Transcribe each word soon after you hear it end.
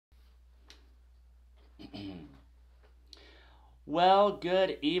Well,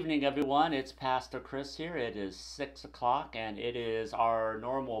 good evening, everyone. It's Pastor Chris here. It is 6 o'clock and it is our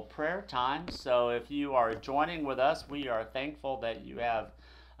normal prayer time. So, if you are joining with us, we are thankful that you have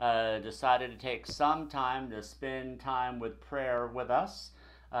decided to take some time to spend time with prayer with us.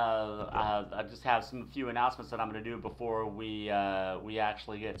 I just have some few announcements that I'm going to do before we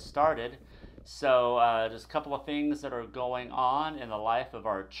actually get started. So, just a couple of things that are going on in the life of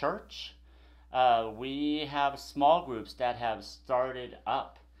our church. We have small groups that have started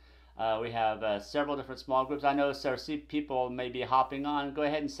up. We have several different small groups. I know so see people may be hopping on. Go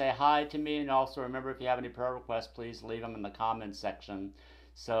ahead and say hi to me, and also remember if you have any prayer requests, please leave them in the comments section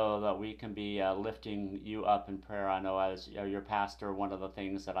so that we can be lifting you up in prayer. I know as your pastor, one of the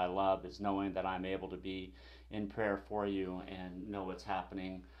things that I love is knowing that I'm able to be in prayer for you and know what's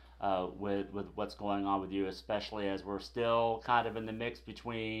happening with what's going on with you, especially as we're still kind of in the mix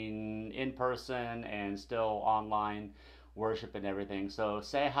between in person and still online worship and everything. So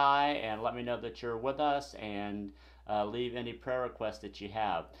say hi and let me know that you're with us and leave any prayer requests that you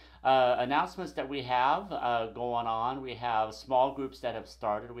have. Announcements that we have going on. We have small groups that have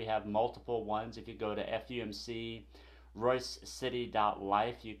started. We have multiple ones. If you go to FUMC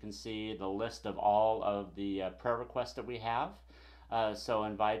roycecity.life, you can see the list of all of the prayer requests that we have. So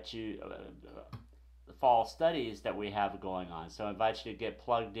invite you the fall studies that we have going on. So I invite you to get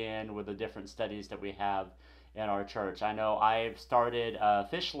plugged in with the different studies that we have in our church. I know I've started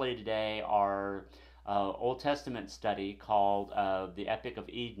officially today our Old Testament study called the Epic of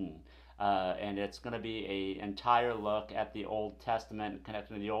Eden. And it's going to be an entire look at the Old Testament,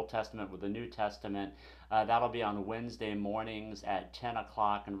 connecting the Old Testament with the New Testament. That'll be on Wednesday mornings at 10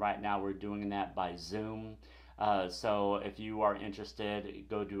 o'clock, and right now we're doing that by Zoom. So if you are interested,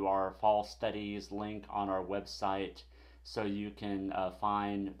 go to our fall studies link on our website so you can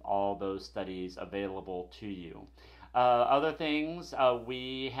find all those studies available to you. Other things,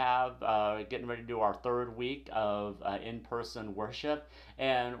 we have getting ready to do our third week of in-person worship,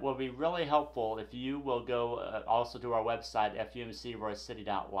 and will be really helpful if you will go also to our website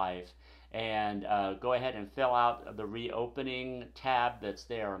fumcroycity.life and go ahead and fill out the reopening tab that's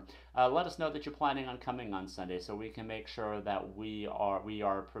there. Let us know that you're planning on coming on Sunday, so we can make sure that we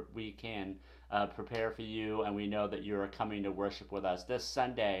can prepare for you, and we know that you're coming to worship with us this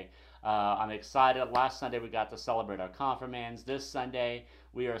Sunday. I'm excited. Last Sunday we got to celebrate our confirmands. This Sunday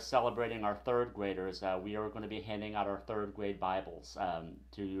we are celebrating our third graders. We are going to be handing out our third grade Bibles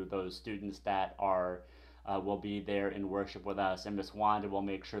to those students that are will be there in worship with us. And Miss Wanda will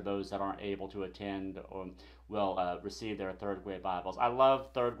make sure those that aren't able to attend will receive their third grade Bibles. I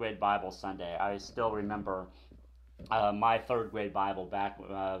love third grade Bible Sunday. I still remember my third grade Bible back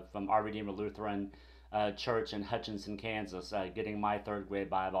from Our Redeemer Lutheran Church in Hutchinson, Kansas. Getting my third grade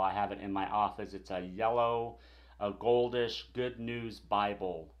Bible. I have it in my office. It's a yellow, a goldish Good News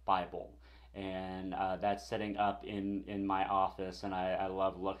Bible. And that's sitting up in my office, and I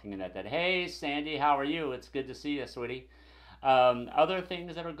love looking at that. Hey, Sandy, how are you? It's good to see you, sweetie. Other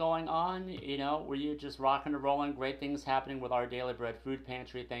things that are going on, were you just rocking and rolling? Great things happening with our Daily Bread Food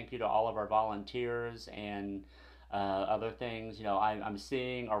Pantry. Thank you to all of our volunteers and other things. I'm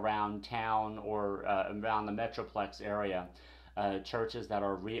seeing around town or around the Metroplex area churches that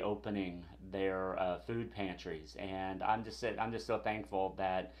are reopening their food pantries, and I'm just so thankful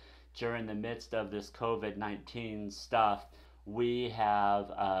that during the midst of this COVID-19 stuff, we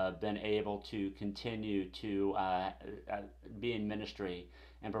have been able to continue to be in ministry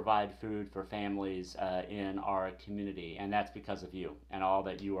and provide food for families in our community. And that's because of you and all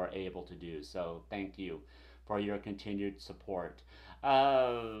that you are able to do. So thank you for your continued support.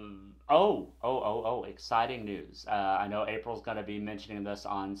 Exciting news. I know April's going to be mentioning this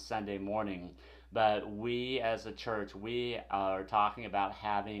on Sunday morning, but we as a church, we are talking about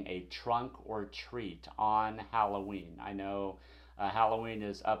having a trunk or treat on Halloween. I know Halloween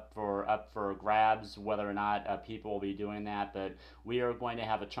is up for grabs, whether or not people will be doing that. But we are going to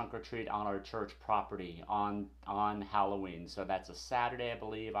have a trunk or treat on our church property on Halloween. So that's a Saturday, I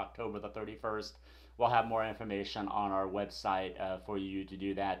believe, October the 31st. We'll have more information on our website for you to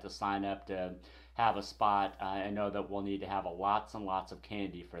do that, to sign up to have a spot. I know that we'll need to have lots and lots of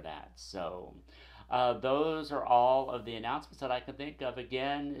candy for that. So those are all of the announcements that I can think of.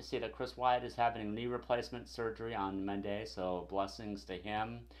 Again, see that Chris White is having knee replacement surgery on Monday, so blessings to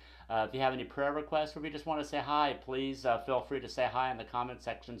him. If you have any prayer requests or if you just want to say hi, please feel free to say hi in the comment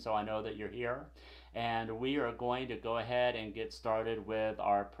section so I know that you're here. And we are going to go ahead and get started with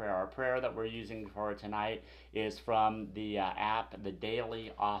our prayer. Our prayer that we're using for tonight is from the app, The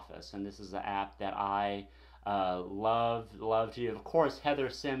Daily Office. And this is the app that I Love to you. Of course, Heather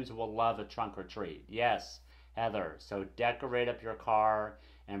Sims will love a trunk or treat. Yes, Heather. So decorate up your car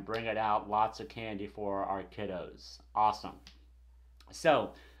and bring it out. Lots of candy for our kiddos. Awesome.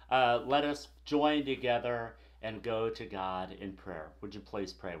 So let us join together and go to God in prayer. Would you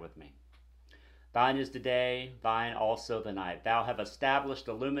please pray with me? Thine is the day, thine also the night. Thou have established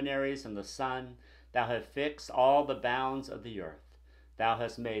the luminaries and the sun. Thou hast fixed all the bounds of the earth. Thou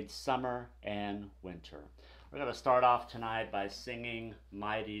hast made summer and winter. We're going to start off tonight by singing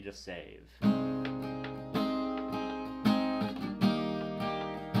Mighty to Save.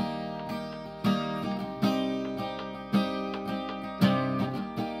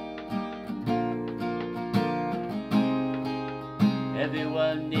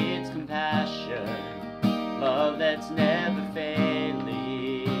 Everyone needs compassion, love that's never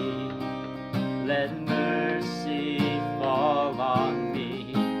failing. Let mercy fall on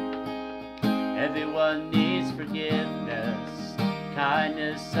me. Everyone needs forgiveness,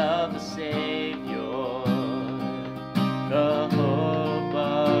 kindness of the Savior, the hope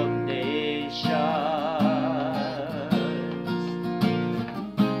of nations.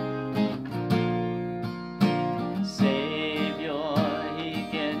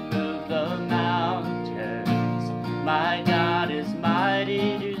 My God is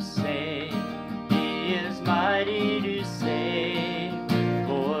mighty to save, He is mighty to save,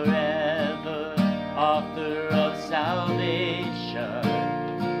 forever, author of salvation.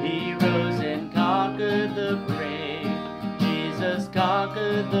 He rose and conquered the grave, Jesus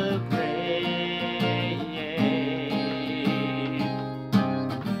conquered the grave.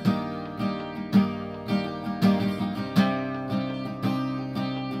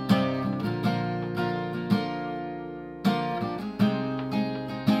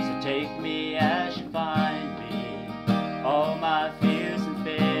 Take me as you find me, all my fears and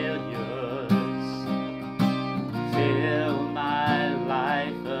failures. Fill my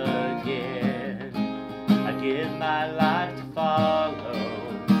life again. I give my life to follow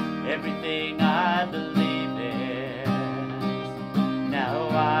everything I believe in. Now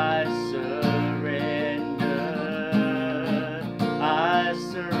I surrender. I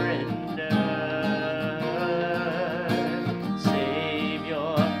surrender.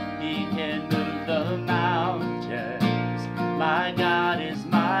 My God is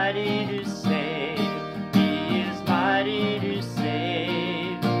mighty to save, He is mighty to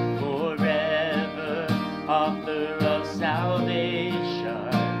save, forever, author of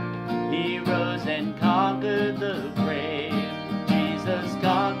salvation. He rose and conquered the grave, Jesus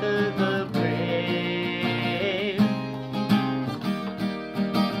conquered the grave.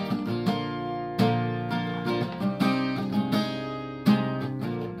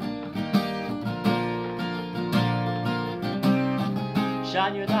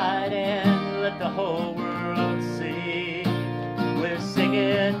 Shine your light and let the whole world see. We're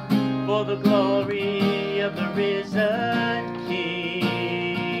singing for the glory of the risen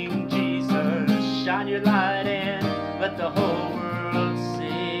King. Jesus, shine your light and let the whole world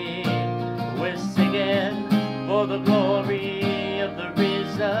see. We're singing for the glory of the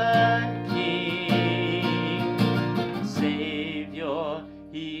risen King. Savior,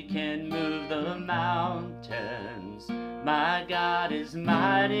 He can move the mountains. My God is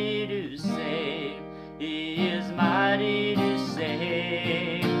mighty to save, He is mighty to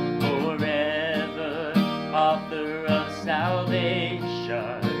save, forever, author of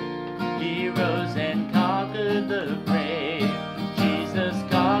salvation. He rose and conquered the grave, Jesus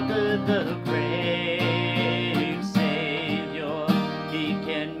conquered the grave. Savior, He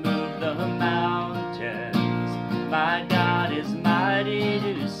can move the mountains. My God is mighty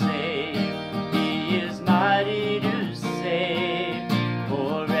to save, He is mighty to save,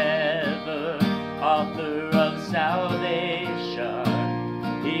 forever, author of salvation.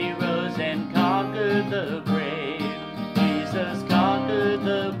 He rose and conquered the grave, Jesus conquered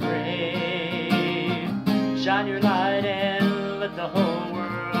the grave. Shine your light and let the whole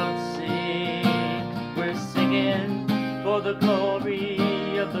world see. We're singing for the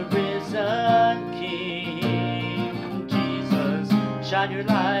glory of the risen King. Jesus, shine your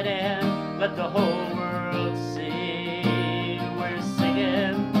light and let the whole world see. We're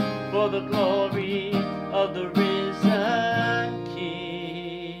singing for the glory of the risen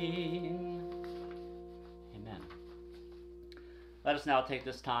King. Amen. Let us now take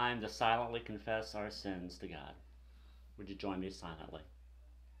this time to silently confess our sins to God. Would you join me silently?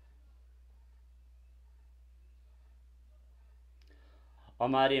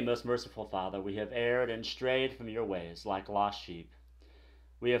 Almighty and most merciful Father, we have erred and strayed from your ways like lost sheep.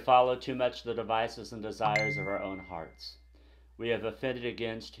 We have followed too much the devices and desires of our own hearts. We have offended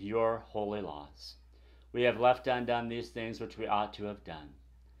against your holy laws. We have left undone these things which we ought to have done,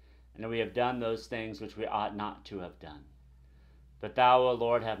 and we have done those things which we ought not to have done. But thou, O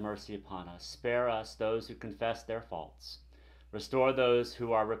Lord, have mercy upon us. Spare us those who confess their faults. Restore those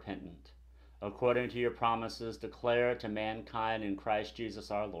who are repentant. According to your promises, declare to mankind in Christ Jesus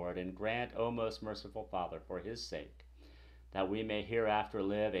our Lord, and grant, O most merciful Father, for his sake, that we may hereafter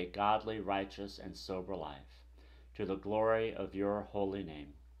live a godly, righteous, and sober life, to the glory of your holy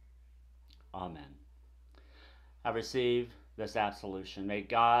name. Amen. I receive this absolution. May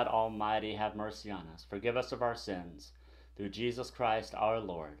God Almighty have mercy on us, forgive us of our sins, through Jesus Christ our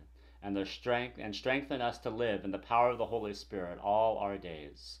Lord, and strengthen us to live in the power of the Holy Spirit all our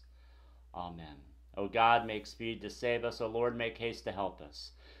days. Amen. O God, make speed to save us. O Lord, make haste to help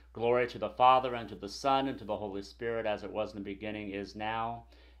us. Glory to the Father, and to the Son, and to the Holy Spirit, as it was in the beginning, is now,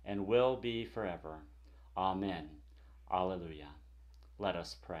 and will be forever. Amen. Alleluia. Let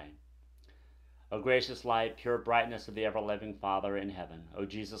us pray. O gracious light, pure brightness of the ever-living Father in heaven, O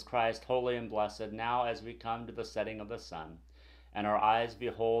Jesus Christ, holy and blessed, now as we come to the setting of the sun, and our eyes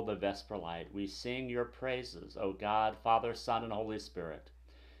behold the vesper light, we sing your praises, O God, Father, Son, and Holy Spirit.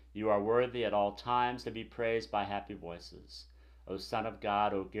 You are worthy at all times to be praised by happy voices, O Son of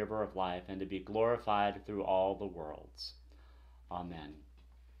God, O Giver of life, and to be glorified through all the worlds. Amen.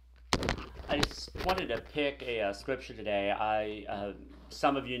 I just wanted to pick a scripture today.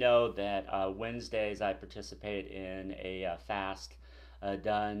 Some of you know that Wednesdays I participate in a fast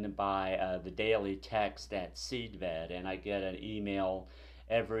done by the Daily Text at Seedved, and I get an email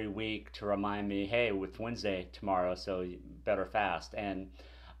every week to remind me, hey, it's Wednesday tomorrow, so you better fast. And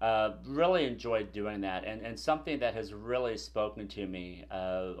really enjoyed doing that, and something that has really spoken to me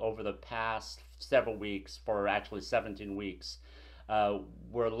over the past several weeks, for actually 17 weeks,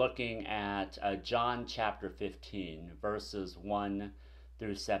 we're looking at John chapter 15, verses 1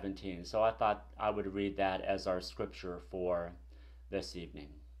 through 17. So I thought I would read that as our scripture for this evening.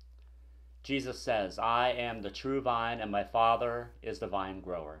 Jesus says, I am the true vine, and my Father is the vine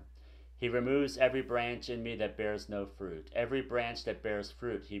grower. He removes every branch in me that bears no fruit. Every branch that bears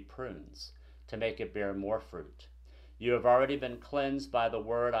fruit he prunes, to make it bear more fruit. You have already been cleansed by the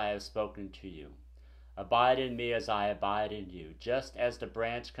word I have spoken to you. Abide in me as I abide in you, just as the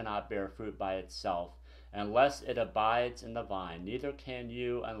branch cannot bear fruit by itself, unless it abides in the vine, neither can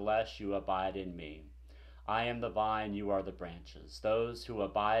you unless you abide in me. I am the vine, you are the branches. Those who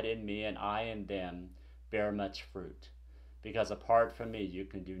abide in me and I in them bear much fruit, because apart from me you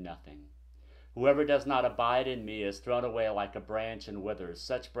can do nothing. Whoever does not abide in me is thrown away like a branch and withers.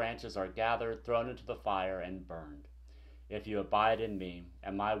 Such branches are gathered, thrown into the fire, and burned. If you abide in me,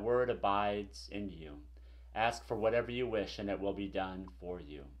 and my word abides in you, ask for whatever you wish, and it will be done for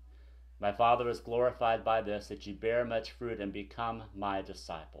you. My Father is glorified by this, that you bear much fruit and become my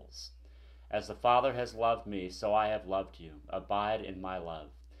disciples. As the Father has loved me, so I have loved you. Abide in my love.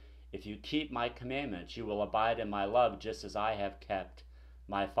 If you keep my commandments, you will abide in my love, just as I have kept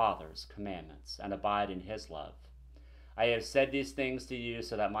my Father's commandments, and abide in his love. I have said these things to you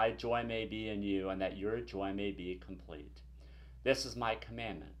so that my joy may be in you, and that your joy may be complete. This is my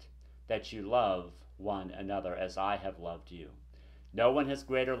commandment, that you love one another as I have loved you. No one has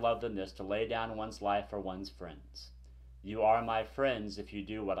greater love than this, to lay down one's life for one's friends. You are my friends if you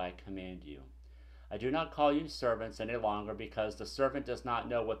do what I command you. I do not call you servants any longer, because the servant does not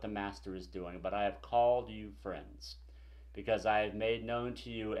know what the master is doing, but I have called you friends, because I have made known to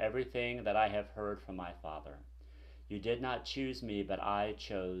you everything that I have heard from my Father. You did not choose me, but I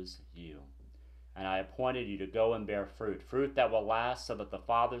chose you. And I appointed you to go and bear fruit, fruit that will last, so that the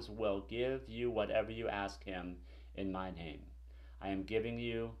Father will give you whatever you ask him in my name. I am giving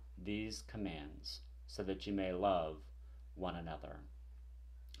you these commands so that you may love one another.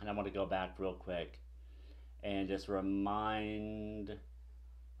 And I want to go back real quick and just remind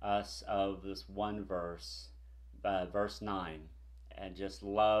us of this one verse, verse 9, and just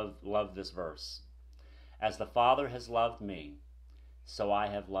love this verse. As the Father has loved me, so I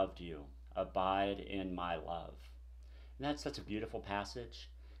have loved you. Abide in my love. And that's such a beautiful passage,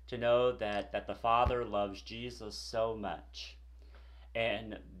 to know that the Father loves Jesus so much,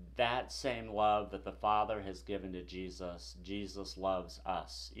 and that same love that the Father has given to Jesus, Jesus loves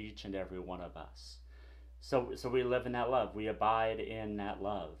us, each and every one of us. So we live in that love. We abide in that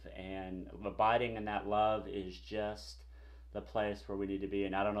love, and abiding in that love is just the place where we need to be.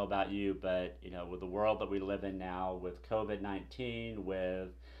 And I don't know about you, but with the world that we live in now, with COVID-19, with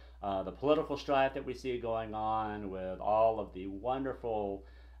the political strife that we see going on, with all of the wonderful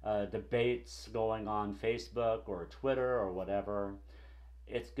debates going on Facebook or Twitter or whatever,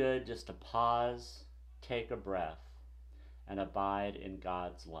 it's good just to pause, take a breath, and abide in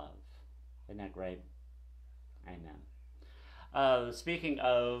God's love. Isn't that great? Amen. Speaking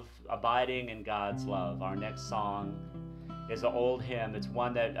of abiding in God's love, our next song is an old hymn. It's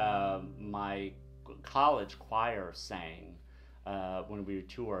one that my college choir sang when we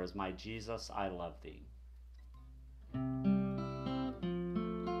toured. My Jesus, I love thee.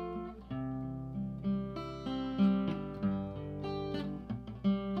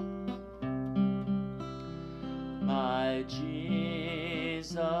 My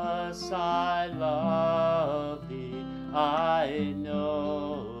Jesus, I love thee. I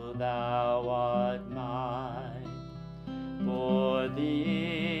know thou art mine. For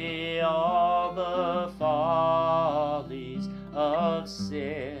thee all the follies of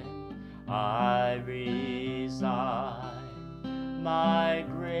sin I resign. My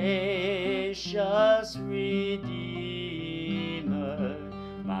gracious Redeemer,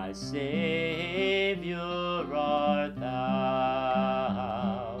 my Savior art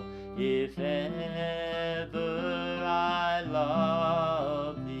thou. If ever I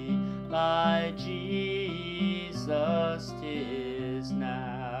love thee, my Jesus, 'tis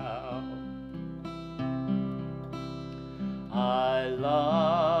now. I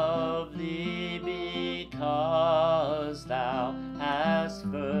love thee because thou hast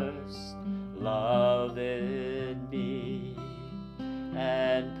first loved me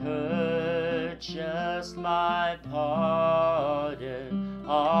and purchased my pardon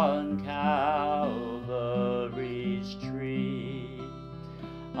on Calvary's tree.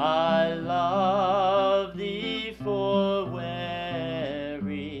 I love thee for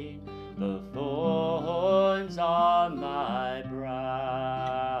wearing the thorns on my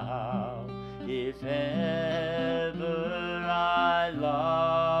brow. If ever I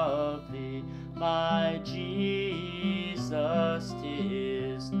love thee, my Jesus,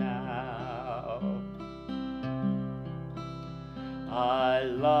 'tis now. I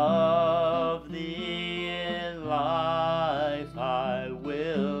love thee in life, I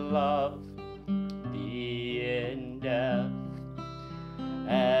will love thee in death,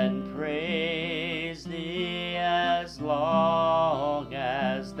 and praise thee as long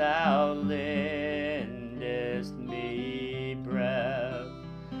as thou lendest me breath,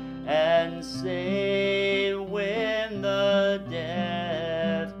 and say when the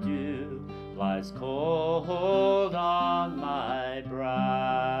death dew lies cold on my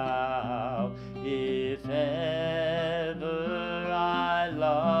brow, if ever I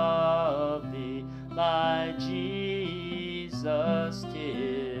love thee, my Jesus,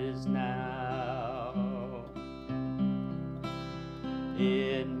 'tis now.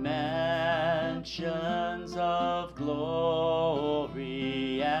 In mansions of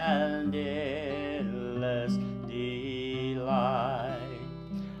glory and endless delight,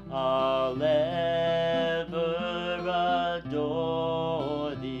 I'll ever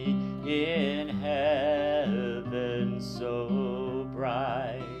adore thee in heaven so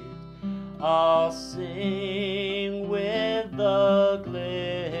bright. I'll sing with the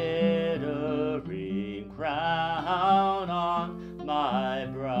glittering crown on my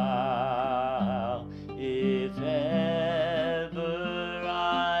brow. If ever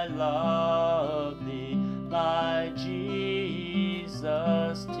I love thee, my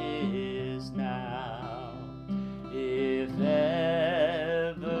Jesus, 'tis now. If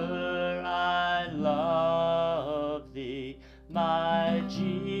ever I love thee, my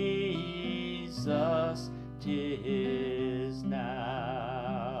Jesus, 'tis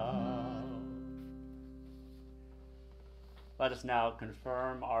now. Let us now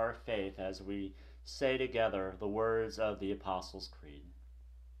confirm our faith as we say together the words of the Apostles' Creed.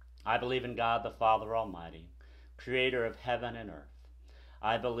 I believe in God the Father Almighty, creator of heaven and earth.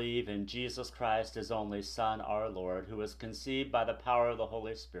 I believe in Jesus Christ, his only Son, our Lord, who was conceived by the power of the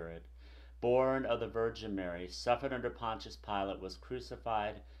Holy Spirit, born of the Virgin Mary, suffered under Pontius Pilate, was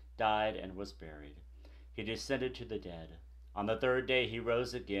crucified, died, and was buried. He descended to the dead. On the third day he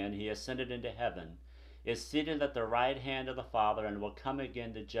rose again. He ascended into heaven, is seated at the right hand of the Father, and will come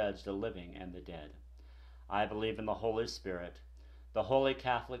again to judge the living and the dead. I believe in the Holy Spirit, the Holy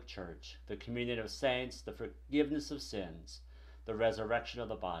Catholic Church, the communion of saints, the forgiveness of sins, the resurrection of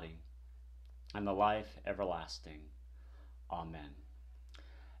the body, and the life everlasting. Amen.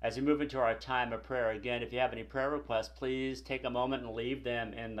 As we move into our time of prayer, again, if you have any prayer requests, please take a moment and leave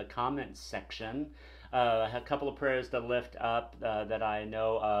them in the comments section. I had a couple of prayers to lift up that I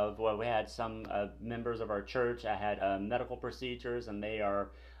know of. Well, we had some members of our church. I had medical procedures, and they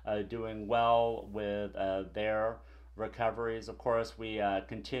are doing well with their recoveries. Of course, we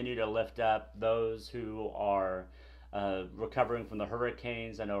continue to lift up those who are recovering from the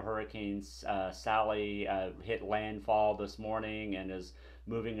hurricanes. I know Hurricane Sally hit landfall this morning and is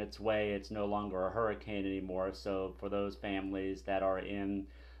moving its way. It's no longer a hurricane anymore. So for those families that are in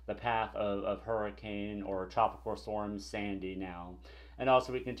the path of hurricane or tropical storm Sandy now. And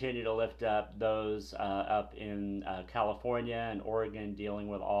also we continue to lift up those up in California and Oregon dealing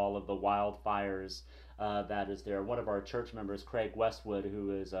with all of the wildfires that is there. One of our church members, Craig Westwood,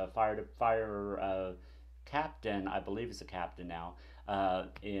 who is a fire captain, I believe he's a captain now,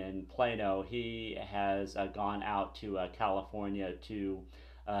 in Plano, he has gone out to California to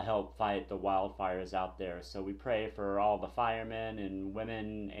help fight the wildfires out there. So we pray for all the firemen and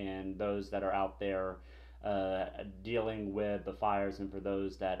women and those that are out there dealing with the fires, and for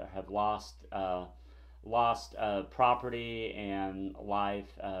those that have lost property and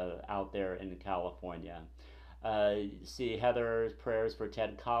life out there in California. See Heather's prayers for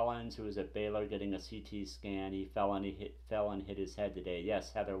Ted Collins, who was at Baylor getting a CT scan. He fell and hit his head today.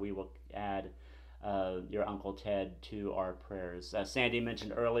 Yes, Heather, we will add your Uncle Ted to our prayers. Sandy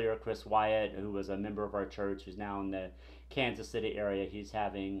mentioned earlier Chris Wyatt, who was a member of our church, who's now in the Kansas City area. He's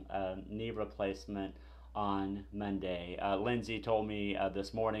having a knee replacement on Monday. Lindsay told me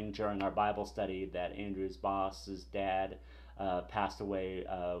this morning during our Bible study that Andrew's boss's dad passed away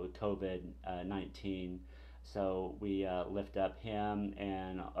with COVID-19. So we lift up him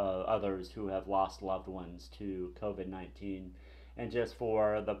and others who have lost loved ones to COVID-19. And just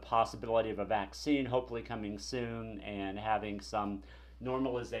for the possibility of a vaccine hopefully coming soon and having some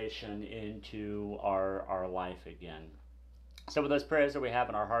normalization into our life again. So with those prayers that we have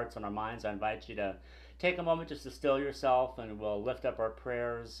in our hearts and our minds, I invite you to take a moment just to still yourself, and we'll lift up our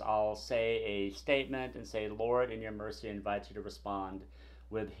prayers. I'll say a statement and say, Lord, in your mercy, I invite you to respond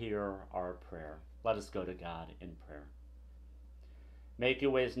with, hear our prayer. Let us go to God in prayer. Make your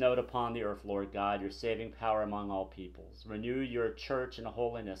ways known upon the earth, Lord God, your saving power among all peoples. Renew your church in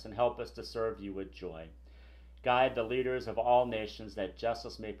holiness and help us to serve you with joy. Guide the leaders of all nations that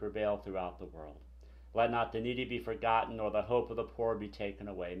justice may prevail throughout the world. Let not the needy be forgotten, nor the hope of the poor be taken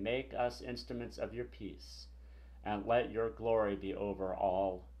away. Make us instruments of your peace, and let your glory be over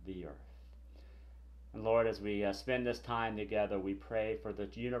all the earth. And Lord, as we spend this time together, we pray for the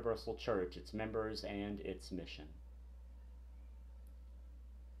universal church, its members, and its mission.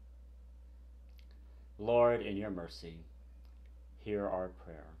 Lord, in your mercy, hear our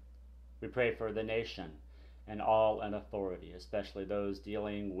prayer. We pray for the nation and all in authority, especially those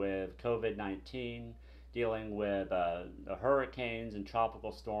dealing with COVID-19, dealing with the hurricanes and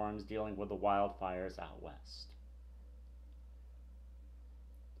tropical storms, dealing with the wildfires out west.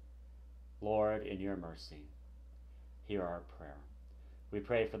 Lord, in your mercy, hear our prayer. We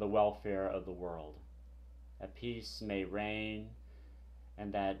pray for the welfare of the world, that peace may reign,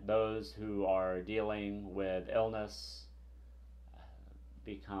 and that those who are dealing with illness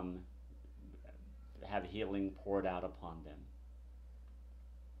have healing poured out upon them.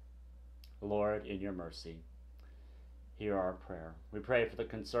 Lord, in your mercy, hear our prayer. We pray for the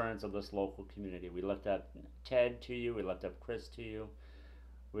concerns of this local community. We lift up Ted to you. We lift up Chris to you.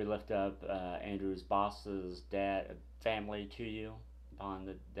 We lift up Andrew's boss's family to you upon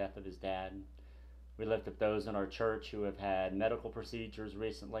the death of his dad. We lift up those in our church who have had medical procedures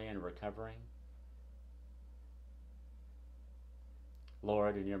recently and recovering.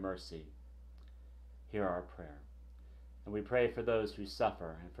 Lord, in your mercy, hear our prayer. And we pray for those who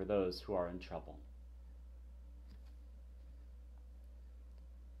suffer and for those who are in trouble.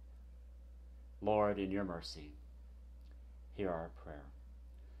 Lord, in your mercy, hear our prayer.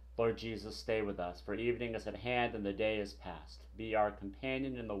 Lord Jesus, stay with us, for evening is at hand and the day is past. Be our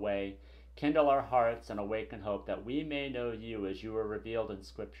companion in the way. Kindle our hearts and awaken hope, that we may know you as you are revealed in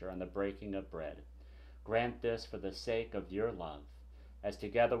Scripture and the breaking of bread. Grant this for the sake of your love, as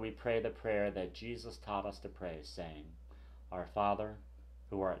together we pray the prayer that Jesus taught us to pray, saying, Our Father,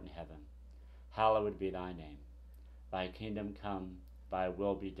 who art in heaven, hallowed be thy name. Thy kingdom come, thy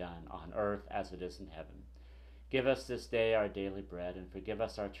will be done, on earth as it is in heaven. Give us this day our daily bread, and forgive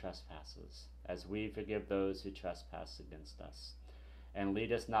us our trespasses, as we forgive those who trespass against us. And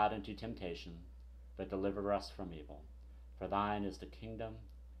lead us not into temptation, but deliver us from evil. For thine is the kingdom,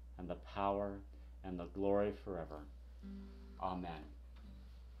 and the power, and the glory forever. Amen.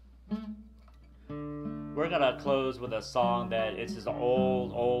 We're going to close with a song that it's an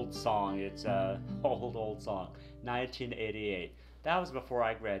old song. It's an old song, 1988. That was before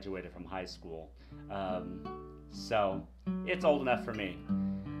I graduated from high school. So it's old enough for me.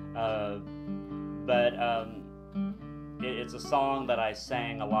 But it's a song that I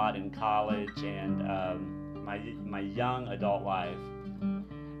sang a lot in college and my young adult life.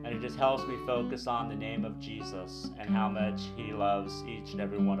 And it just helps me focus on the name of Jesus and how much he loves each and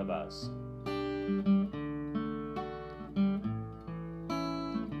every one of us.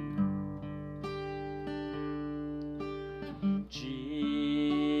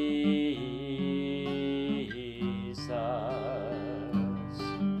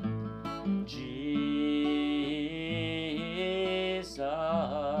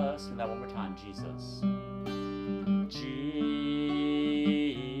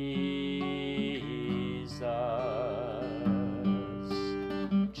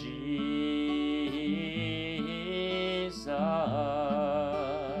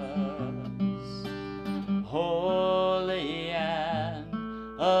 Holy and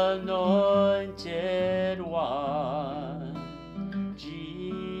anointed one, Jesus,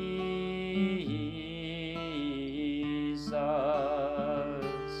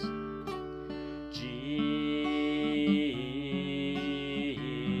 Jesus,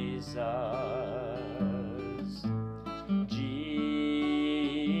 Jesus,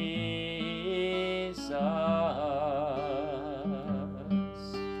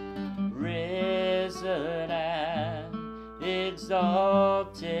 risen and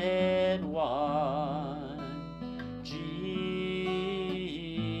exalted one, Jesus,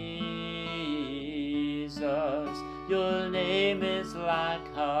 your name is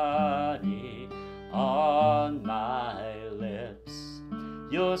like honey on my lips,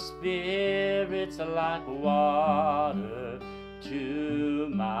 your spirit's like water to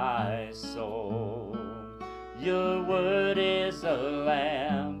my soul, your word is a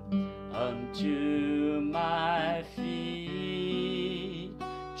lamp unto my feet.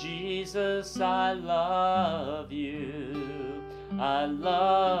 Jesus, I love you, I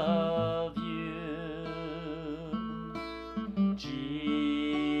love you. Jesus,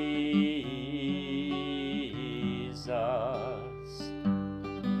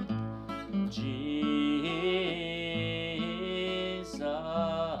 Jesus,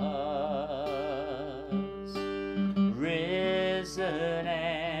 risen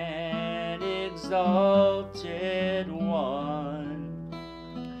and exalted one,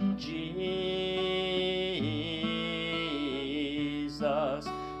 Jesus,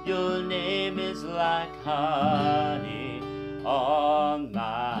 your name is like honey on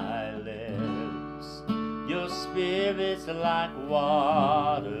my lips, your spirit's like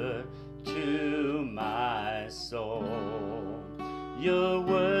water to my soul, your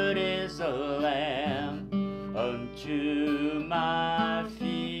word is a lamp unto my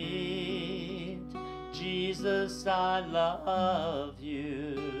feet. Jesus, I love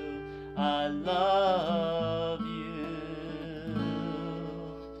you, I love you.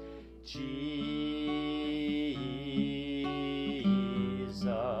 Jesus,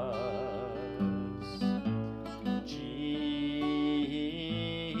 Jesus.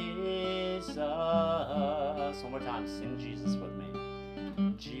 One more time, sing Jesus with me.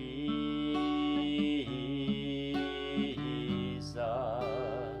 Jesus,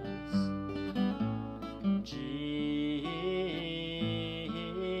 Jesus.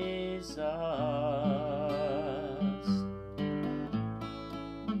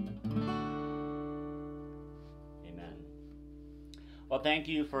 Amen. Well, thank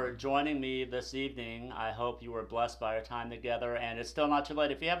you for joining me this evening. I hope you were blessed by our time together, and it's still not too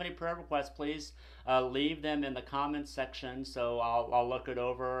late. If you have any prayer requests, please leave them in the comments section, so I'll look it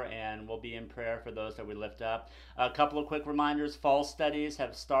over, and we'll be in prayer for those that we lift up. A couple of quick reminders. Fall studies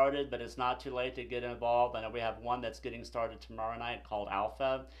have started, but it's not too late to get involved. I know we have one that's getting started tomorrow night called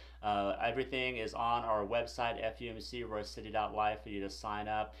Alpha. Everything is on our website, fumcroycity.life, for you to sign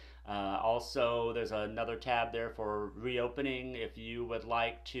up. Also, there's another tab there for reopening. If you would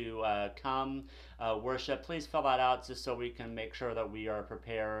like to come worship, please fill that out just so we can make sure that we are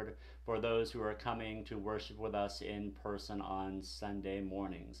prepared for those who are coming to worship with us in person on Sunday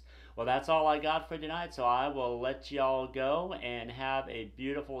mornings. Well, that's all I got for tonight, so I will let y'all go and have a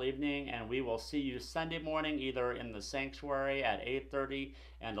beautiful evening, and we will see you Sunday morning either in the sanctuary at 8:30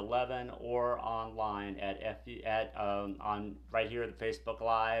 and 11, or online on right here at Facebook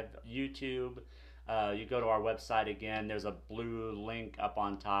Live, YouTube. You go to our website again, there's a blue link up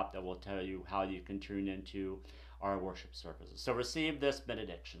on top that will tell you how you can tune into our worship services. So receive this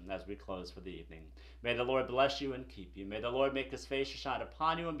benediction as we close for the evening. May the Lord bless you and keep you. May the Lord make his face to shine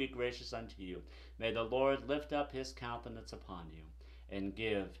upon you and be gracious unto you. May the Lord lift up his countenance upon you and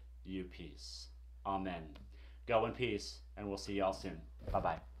give you peace. Amen. Go in peace, and we'll see y'all soon.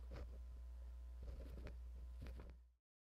 Bye-bye.